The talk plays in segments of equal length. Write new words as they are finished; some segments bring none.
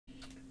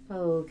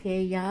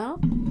Okay,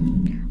 y'all.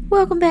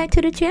 Welcome back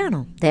to the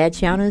channel. That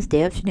channel is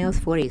Deb Chanel's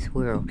 40s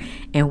World.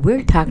 And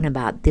we're talking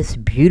about this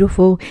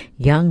beautiful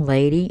young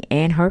lady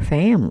and her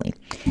family.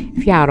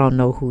 If y'all don't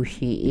know who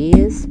she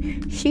is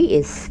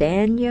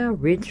Sanya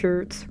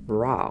Richards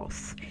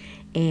Ross.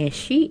 And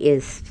she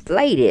is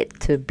slated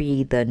to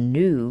be the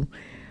newly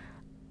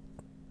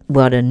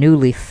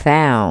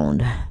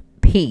found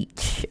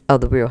peach of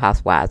the Real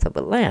Housewives of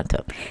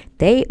Atlanta.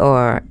 They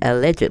are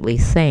allegedly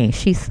saying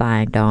she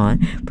signed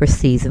on for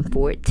season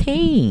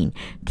 14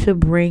 to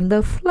bring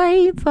the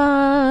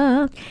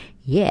flavor.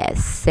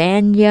 Yes,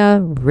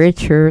 Sanya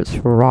Richards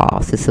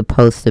Ross is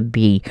supposed to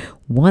be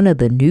one of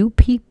the new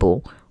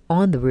people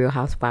on the Real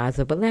Housewives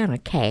of Atlanta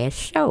cast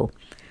show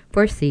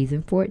for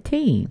season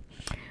 14.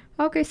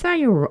 Okay,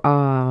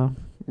 Sanya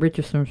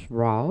Richardson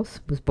Ross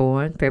was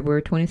born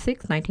February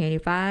 26,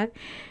 1985.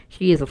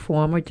 She is a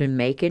former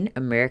Jamaican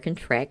American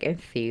track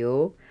and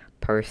field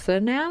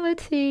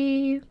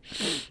personality.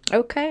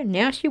 Okay,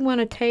 now she want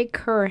to take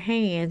her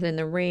hands in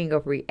the ring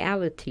of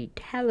reality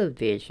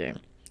television.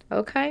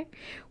 Okay,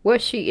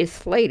 what she is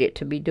slated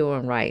to be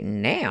doing right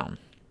now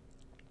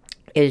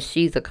is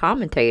she's a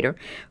commentator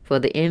for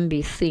the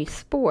NBC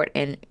Sport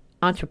and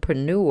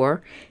entrepreneur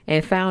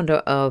and founder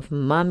of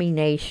Mommy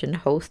Nation,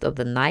 host of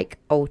the Nike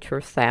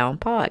Ultrasound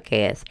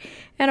podcast.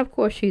 And of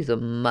course, she's a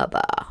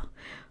mother.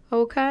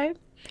 Okay?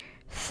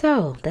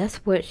 So,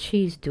 that's what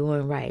she's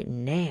doing right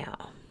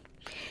now.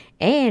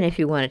 And if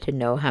you wanted to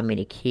know how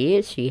many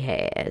kids she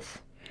has,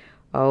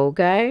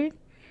 okay,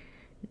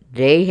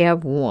 they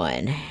have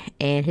one.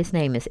 And his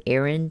name is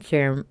Aaron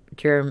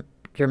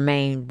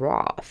Jermaine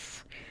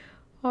Ross.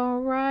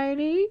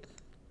 Alrighty.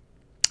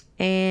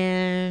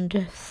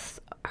 And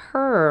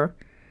her,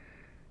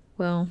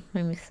 well,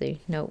 let me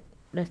see. No,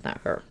 that's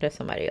not her. That's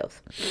somebody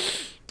else.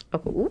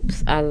 Okay,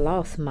 oops, I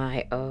lost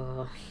my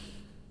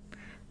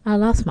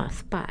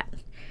spot.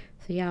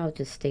 So y'all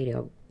just stay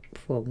there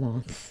for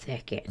 1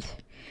 second.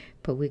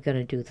 But we're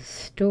gonna do the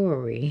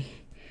story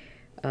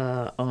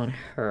on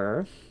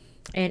her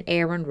and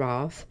Aaron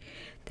Ross.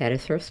 That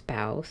is her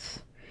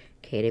spouse.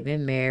 Okay, they've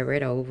been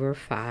married over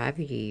 5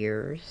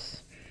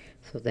 years.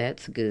 So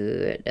that's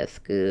good. That's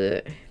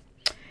good.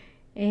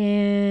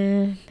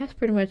 And that's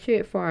pretty much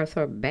it as far as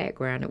her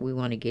background that we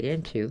want to get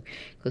into,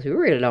 because we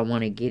really don't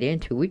want to get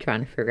into. We're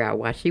trying to figure out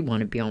why she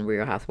want to be on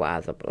Real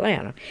Housewives of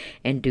Atlanta,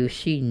 and do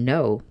she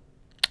know,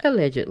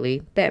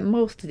 allegedly, that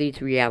most of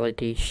these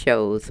reality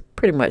shows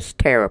pretty much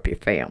tear up your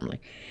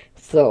family.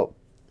 So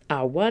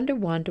I wonder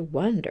who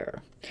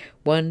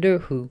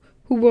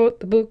wrote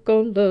the book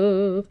on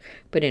love.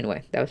 But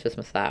anyway, that was just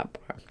my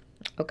sidebar.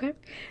 Okay,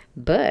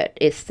 but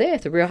it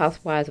says the Real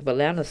Housewives of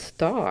Atlanta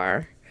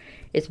Starr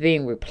is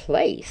being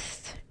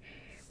replaced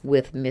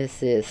with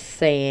Mrs.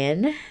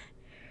 Sanya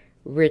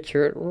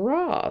Richards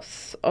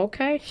Ross.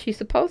 Okay, she's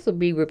supposed to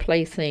be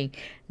replacing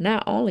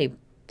not only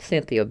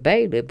Cynthia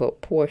Bailey,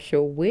 but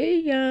Portia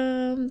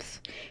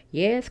Williams.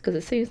 Yes, because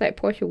it seems like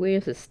Portia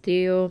Williams is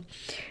still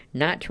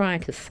not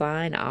trying to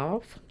sign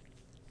off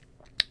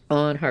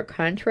on her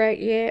contract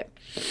yet.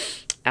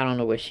 I don't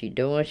know what she's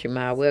doing. She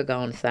might well go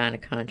on and sign a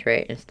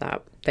contract and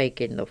stop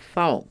faking the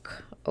funk.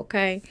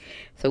 Okay,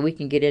 so we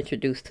can get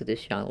introduced to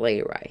this young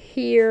lady right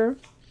here.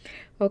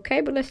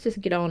 Okay, but let's just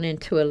get on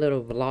into a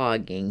little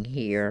vlogging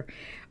here.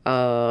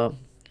 A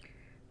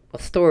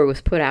story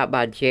was put out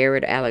by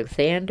Jared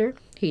Alexander.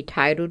 He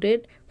titled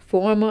it,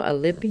 "Former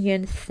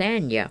Olympian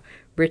Sanya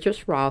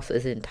Richards Ross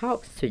is in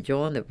talks to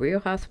join the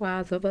Real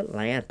Housewives of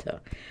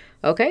Atlanta."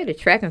 Okay, the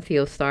track and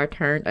field star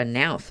turned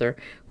announcer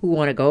who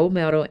won a gold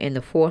medal in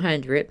the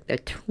 400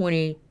 at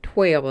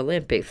 2012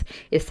 Olympics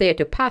is said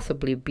to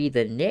possibly be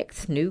the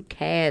next new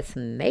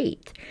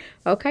castmate.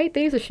 Okay,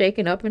 things are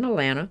shaking up in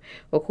Atlanta.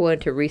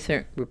 According to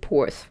recent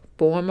reports,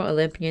 former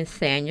Olympian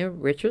Sanya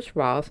Richards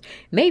Ross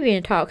may be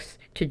in talks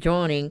to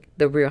joining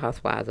the Real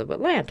Housewives of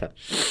Atlanta.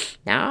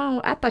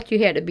 Now, I thought you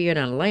had to be an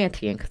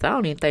Atlantean, because I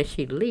don't even think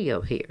she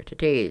live here, to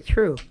tell you the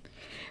truth.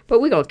 But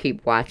we're going to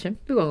keep watching.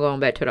 We're going to go on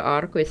back to the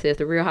article. It says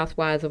the Real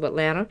Housewives of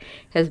Atlanta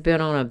has been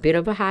on a bit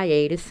of a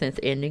hiatus since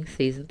ending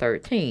season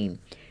 13.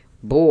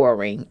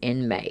 Boring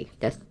in May.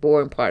 That's the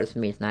boring part of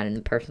me. It's not in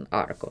the person's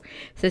article.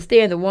 Since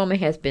then, the woman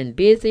has been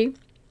busy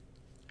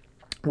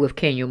with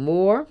Kenya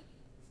Moore.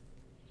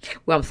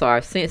 Well, I'm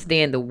sorry. Since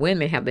then, the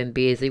women have been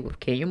busy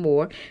with Kenya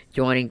Moore,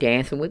 joining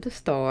Dancing with the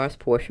Stars,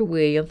 Portia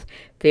Williams,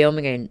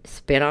 filming a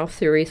spin-off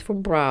series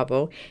from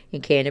Bravo,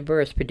 and Candy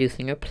Burris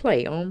producing a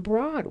play on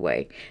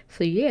Broadway.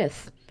 So,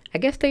 yes, I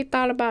guess they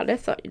thought about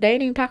that. So they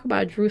didn't even talk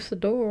about Drew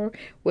Sidora,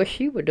 what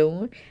she was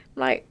doing.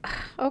 Like,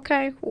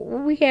 okay,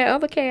 we had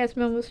other cast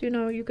members,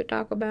 you could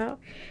talk about.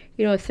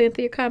 Is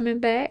Cynthia coming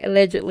back?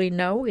 Allegedly,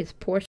 no. Is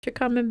Portia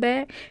coming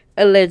back?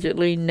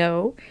 Allegedly,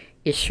 no.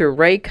 Is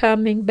Sheree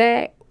coming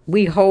back?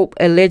 We hope.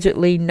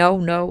 Allegedly,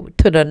 no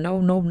to the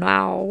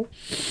no.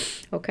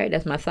 Okay,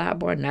 that's my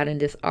sidebar, not in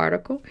this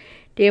article.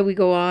 Then we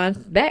go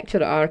on back to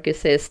the article. It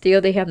says,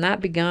 still they have not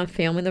begun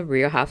filming the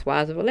Real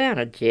Housewives of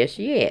Atlanta just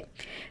yet,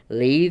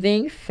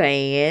 leaving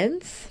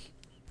fans,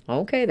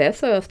 okay,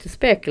 that's us to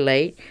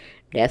speculate,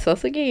 that's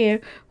us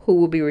again, who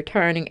will be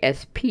returning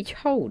as peach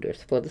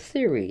holders for the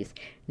series.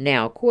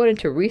 Now, according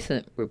to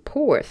recent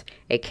reports,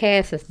 a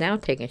cast is now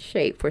taking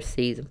shape for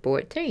season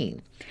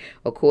 14.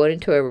 According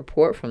to a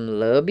report from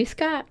Lubby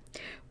Scott,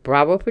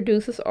 Bravo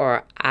producers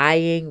are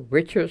eyeing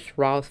Richard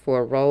Ross for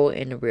a role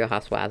in The Real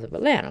Housewives of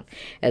Atlanta.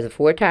 As a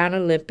four-time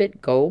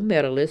Olympic gold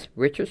medalist,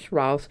 Richard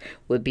Ross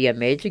would be a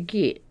major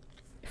get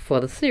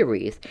for the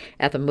series.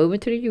 After moving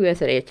to the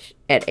U.S.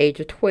 at age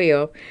of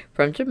 12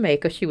 from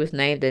Jamaica, she was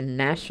named the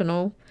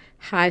National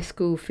High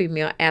School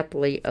Female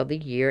Athlete of the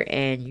Year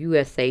and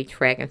USA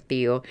Track and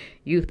Field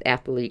Youth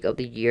Athlete of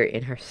the Year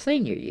in her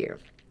senior year.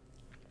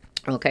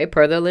 Okay,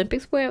 per the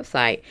Olympics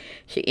website,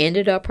 she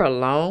ended up her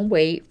long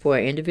wait for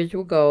an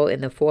individual gold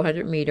in the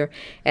 400 meter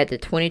at the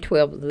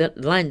 2012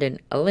 London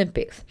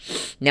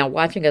Olympics. Now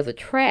working as a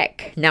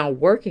track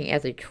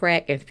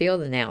and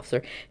field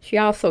announcer, she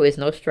also is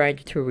no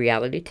stranger to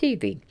reality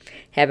TV,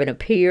 having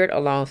appeared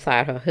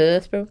alongside her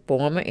husband,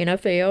 former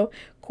NFL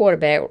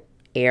quarterback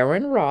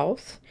Aaron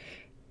Ross,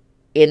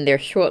 in their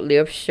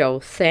short-lived show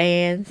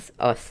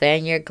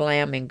Sanya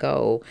Glam and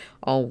Gold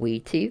on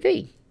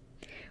WeTV.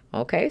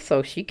 Okay,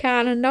 so she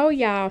kind of know,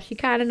 y'all. She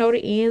kind of know the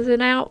ins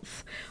and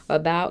outs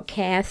about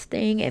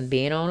casting and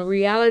being on a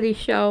reality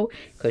show,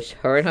 because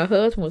her and her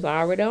husband was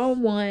already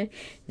on one.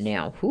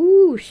 Now,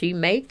 she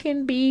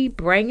can be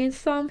bringing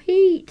some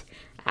heat.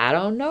 I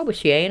don't know, but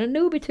she ain't a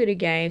newbie to the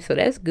game, so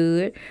that's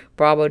good.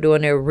 Bravo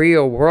doing their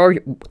real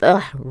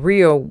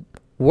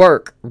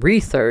work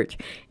research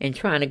and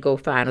trying to go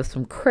find us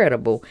some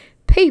credible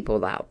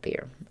people out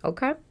there.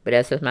 Okay, but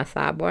that's just my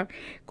sidebar.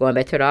 Going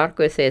back to the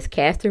article, it says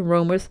casting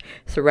rumors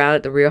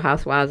surrounding the Real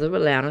Housewives of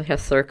Atlanta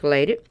has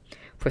circulated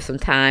for some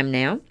time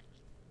now,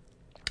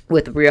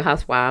 with the Real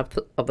Housewives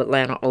of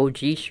Atlanta OG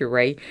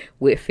Sheree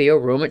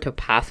Whitfield rumored to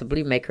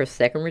possibly make her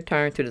second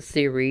return to the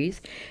series.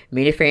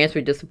 Many fans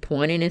were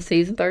disappointed in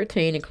season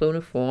 13,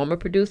 including former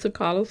producer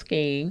Carlos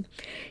King.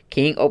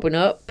 King opened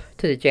up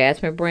to the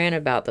Jasmine brand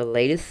about the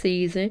latest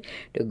season.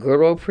 The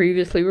girl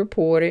previously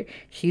reported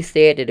she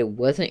said that it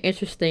wasn't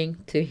interesting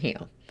to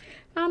him.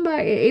 I'm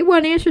like, it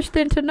wasn't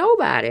interesting to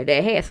nobody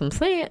that had some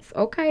sense,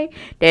 okay?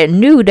 That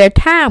knew their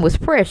time was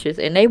precious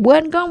and they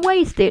wasn't going to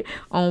waste it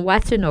on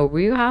watching the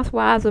Real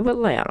Housewives of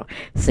Atlanta.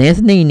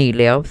 Since Nene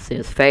left,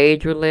 since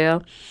Phaedra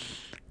left,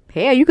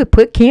 hell, you could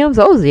put Kim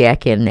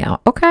Zolciak in now,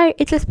 okay?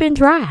 It's just been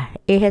dry.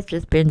 It has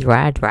just been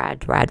dry as the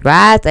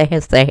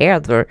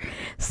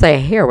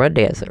Sahara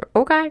Desert,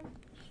 okay?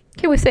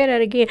 Can we say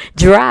that again?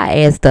 Dry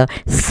as the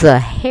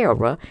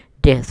Sahara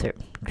Desert.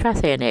 Try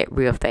saying that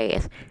real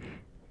fast.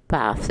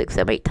 5, 6,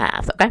 7, 8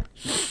 times, okay?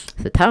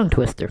 It's a tongue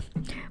twister.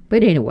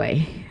 But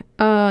anyway,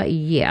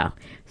 yeah.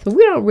 So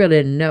we don't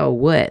really know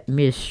what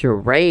Miss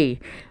Sheree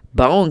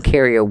Bone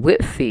Carrier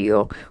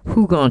Whitfield,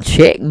 who gonna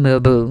check my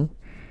boo,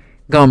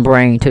 gonna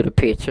bring to the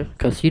picture.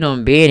 Because she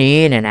done been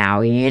in and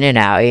out. And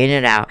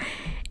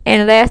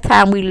the last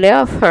time we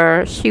left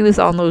her, she was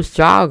on those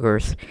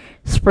joggers,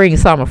 spring,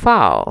 summer,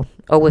 fall.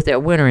 Or was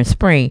that winter and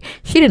spring?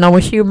 She didn't know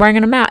when she was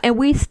bringing them out. And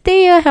we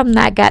still have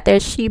not got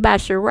that She by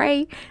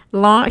Sheree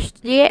launched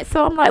yet.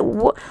 So I'm like,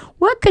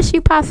 what could she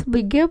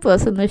possibly give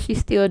us unless she's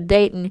still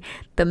dating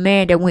the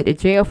man that went to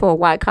jail for a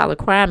white-collar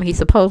crime and he's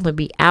supposed to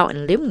be out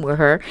and living with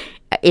her?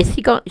 Is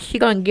she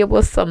gonna give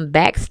us some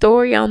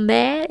backstory on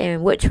that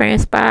and what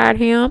transpired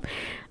him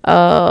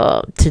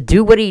to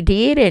do what he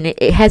did, and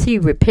has he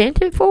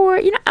repented for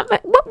it? You know, I'm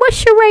like, what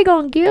Sheree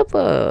gonna give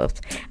us?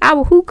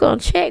 Who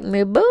gonna check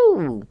me,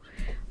 boo?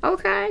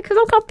 Okay, because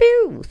I'm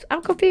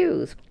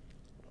confused.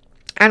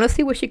 I don't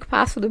see what she could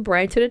possibly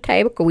bring to the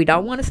table, because we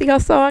don't want to see her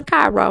son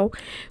Cairo.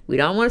 We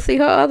don't want to see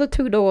her other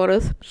 2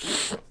 daughters.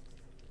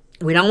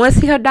 We don't want to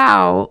see her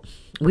dog.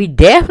 We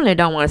definitely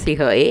don't want to see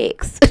her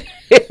ex.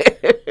 We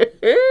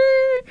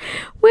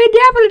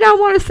definitely don't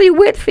want to see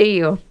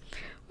Whitfield.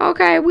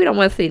 Okay, we don't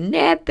want to see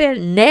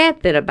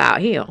nothing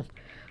about him.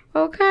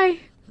 Okay,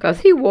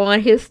 because he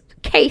won his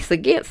case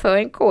against her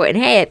in court and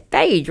had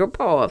Phaedra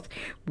Parks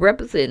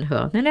representing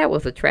her. And that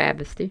was a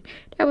travesty.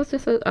 That was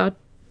just a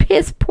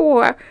piss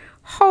poor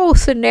whole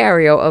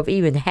scenario of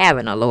even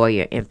having a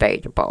lawyer in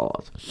Phaedra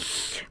Parks.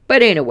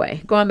 But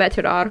anyway, going back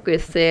to the article,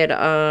 it said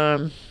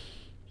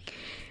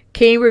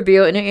King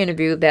revealed in an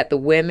interview that the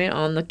women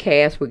on the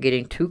cast were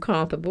getting too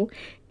comfortable,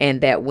 and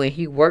that when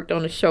he worked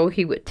on the show,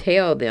 he would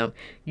tell them,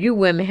 "You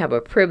women have a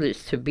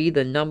privilege to be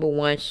the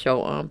 #1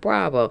 show on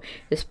Bravo,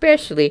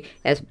 especially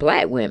as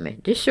black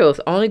women. This show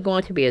is only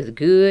going to be as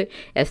good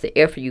as the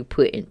effort you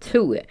put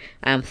into it.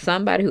 I'm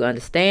somebody who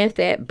understands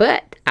that,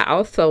 but I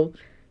also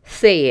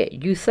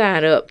said you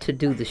sign up to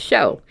do the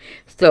show.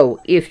 So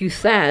if you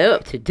sign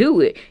up to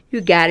do it,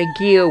 you got to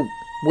give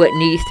what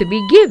needs to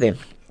be given."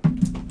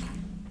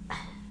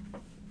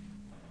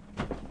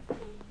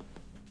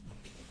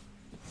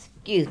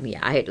 Excuse me,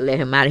 I had to let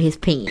him out of his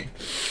pen.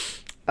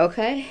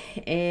 Okay,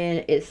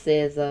 and it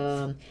says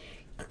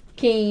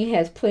King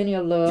has plenty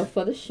of love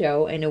for the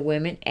show, and the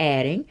women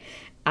adding,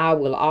 "I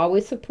will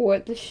always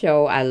support the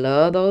show. I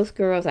love those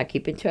girls. I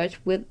keep in touch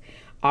with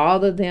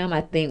all of them.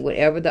 I think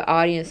whatever the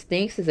audience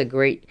thinks is a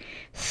great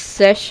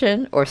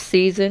session or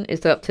season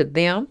is up to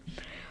them.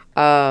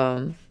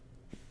 I'm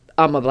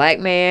a black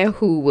man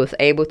who was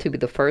able to be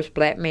the first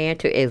black man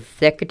to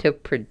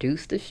executive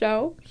produce the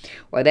show,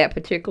 or that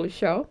particular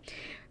show.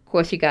 Of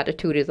course, he got to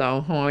toot his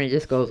own horn. It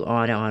just goes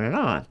on and on and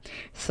on.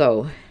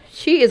 So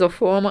she is a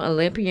former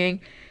Olympian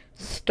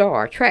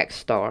star, track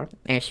star,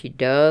 and she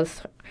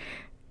does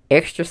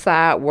extra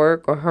side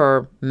work, or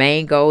her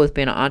main goal is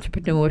being an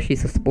entrepreneur.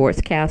 She's a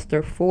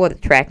sportscaster for the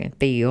track and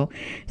field.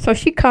 So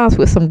she comes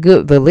with some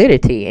good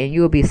validity, and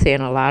you'll be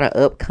seeing a lot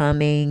of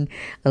upcoming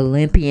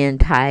Olympian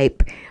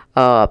type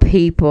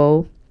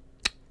people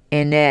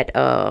in that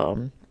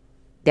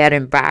that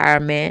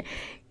environment.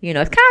 You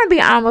know, it's kind of be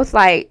almost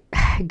like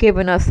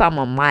giving us some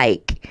of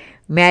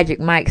Magic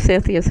Mike,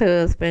 Cynthia's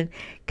husband,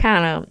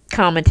 kind of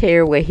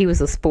commentary where he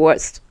was a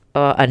sports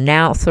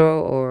announcer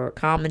or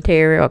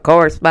commentary or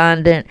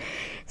correspondent.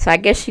 So I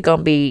guess she's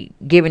going to be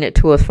giving it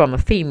to us from a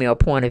female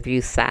point of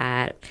view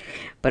side.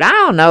 But I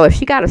don't know. If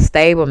she got a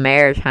stable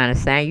marriage, kind of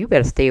saying, you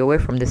better stay away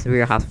from this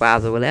Real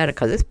Housewives of Atlanta,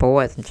 because it's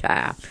poison,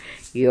 child.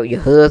 Your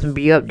husband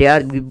be up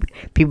there.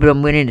 People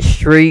done went in the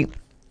street.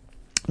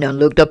 Done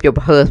looked up your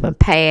husband's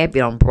pad.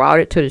 You done brought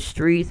it to the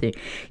streets. And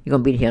you're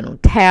going to be hearing on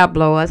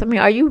tabloids. I mean,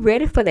 are you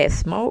ready for that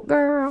smoke,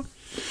 girl?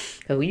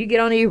 Because when you get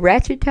on these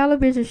ratchet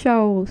television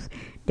shows,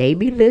 they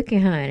be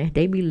looking, honey.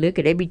 They be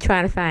looking. They be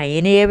trying to find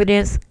any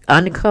evidence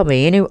undercover,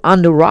 any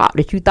under rock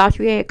that you thought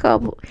you had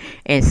covered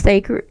and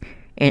sacred.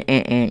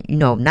 And you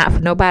know, not for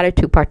nobody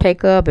to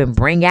partake of and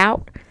bring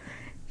out.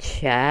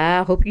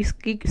 Child, hope you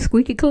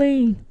squeaky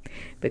clean.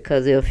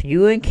 Because if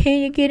you and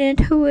Kenya get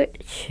into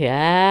it,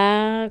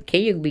 child,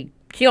 Kenya be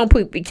she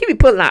be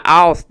putting out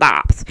all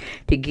stops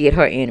to get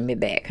her enemy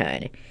back,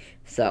 honey.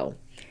 So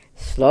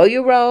slow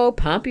your roll,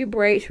 pump your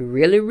brakes,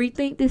 really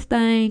rethink this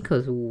thing.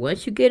 Because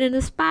once you get in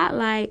the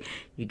spotlight,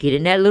 you get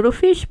in that little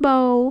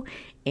fishbowl,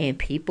 and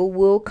people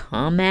will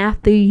come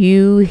after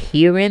you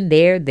here and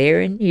there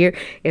and here.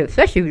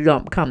 Especially if you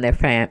don't become their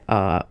fan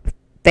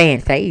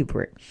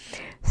favorite.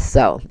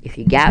 So if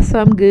you got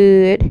something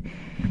good,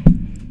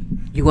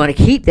 you want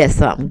to keep that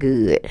something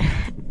good.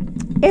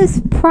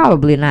 It's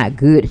probably not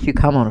good if you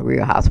come on the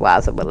Real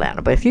Housewives of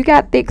Atlanta. But if you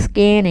got thick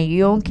skin and you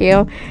don't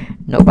care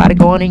nobody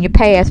going in your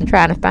past and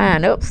trying to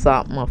find up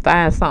something or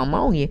find something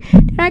on you,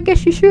 then I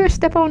guess you should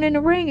step on in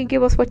the ring and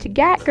give us what you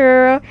got,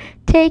 girl.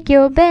 Take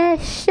your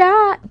best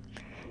shot.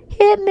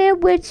 Hit me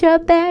with your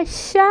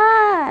best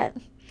shot.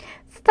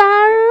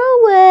 Starr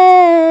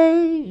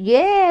away.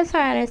 Yes,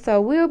 honey.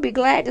 So we'll be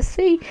glad to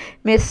see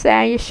Miss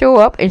Sanya show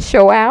up and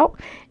show out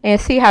and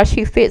see how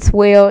she fits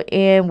well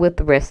in with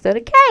the rest of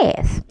the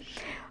cast.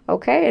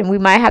 Okay, and we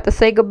might have to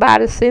say goodbye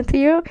to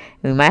Cynthia.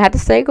 We might have to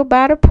say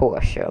goodbye to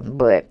Portia.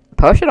 But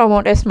Portia don't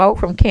want that smoke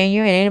from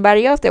Kenya and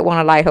anybody else that want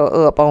to light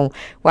her up on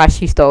why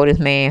she stole this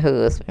man's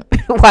husband.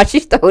 Why she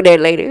stole that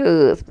lady's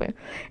husband.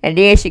 And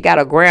then she got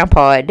a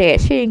grandpa at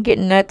that. She ain't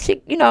getting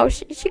nothing.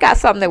 She got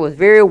something that was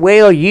very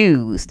well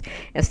used.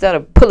 Instead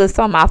of pulling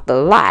something off the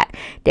lot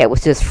that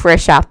was just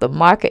fresh off the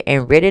market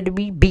and ready to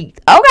be beat.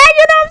 Okay, you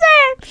know what I'm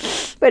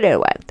saying? But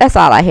anyway, that's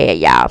all I had,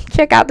 y'all.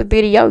 Check out the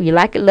video. You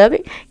like it, love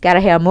it.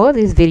 Gotta have more of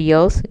these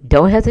videos.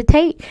 Don't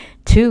hesitate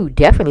to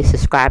definitely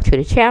subscribe to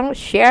the channel,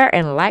 share,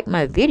 and like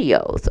my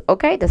videos.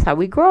 Okay, that's how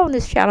we grow on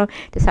this channel.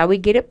 That's how we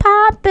get it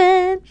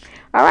popping.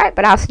 All right,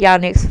 but I'll see y'all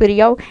next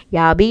video.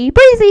 Y'all be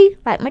breezy,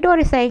 like my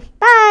daughter say.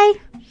 Bye.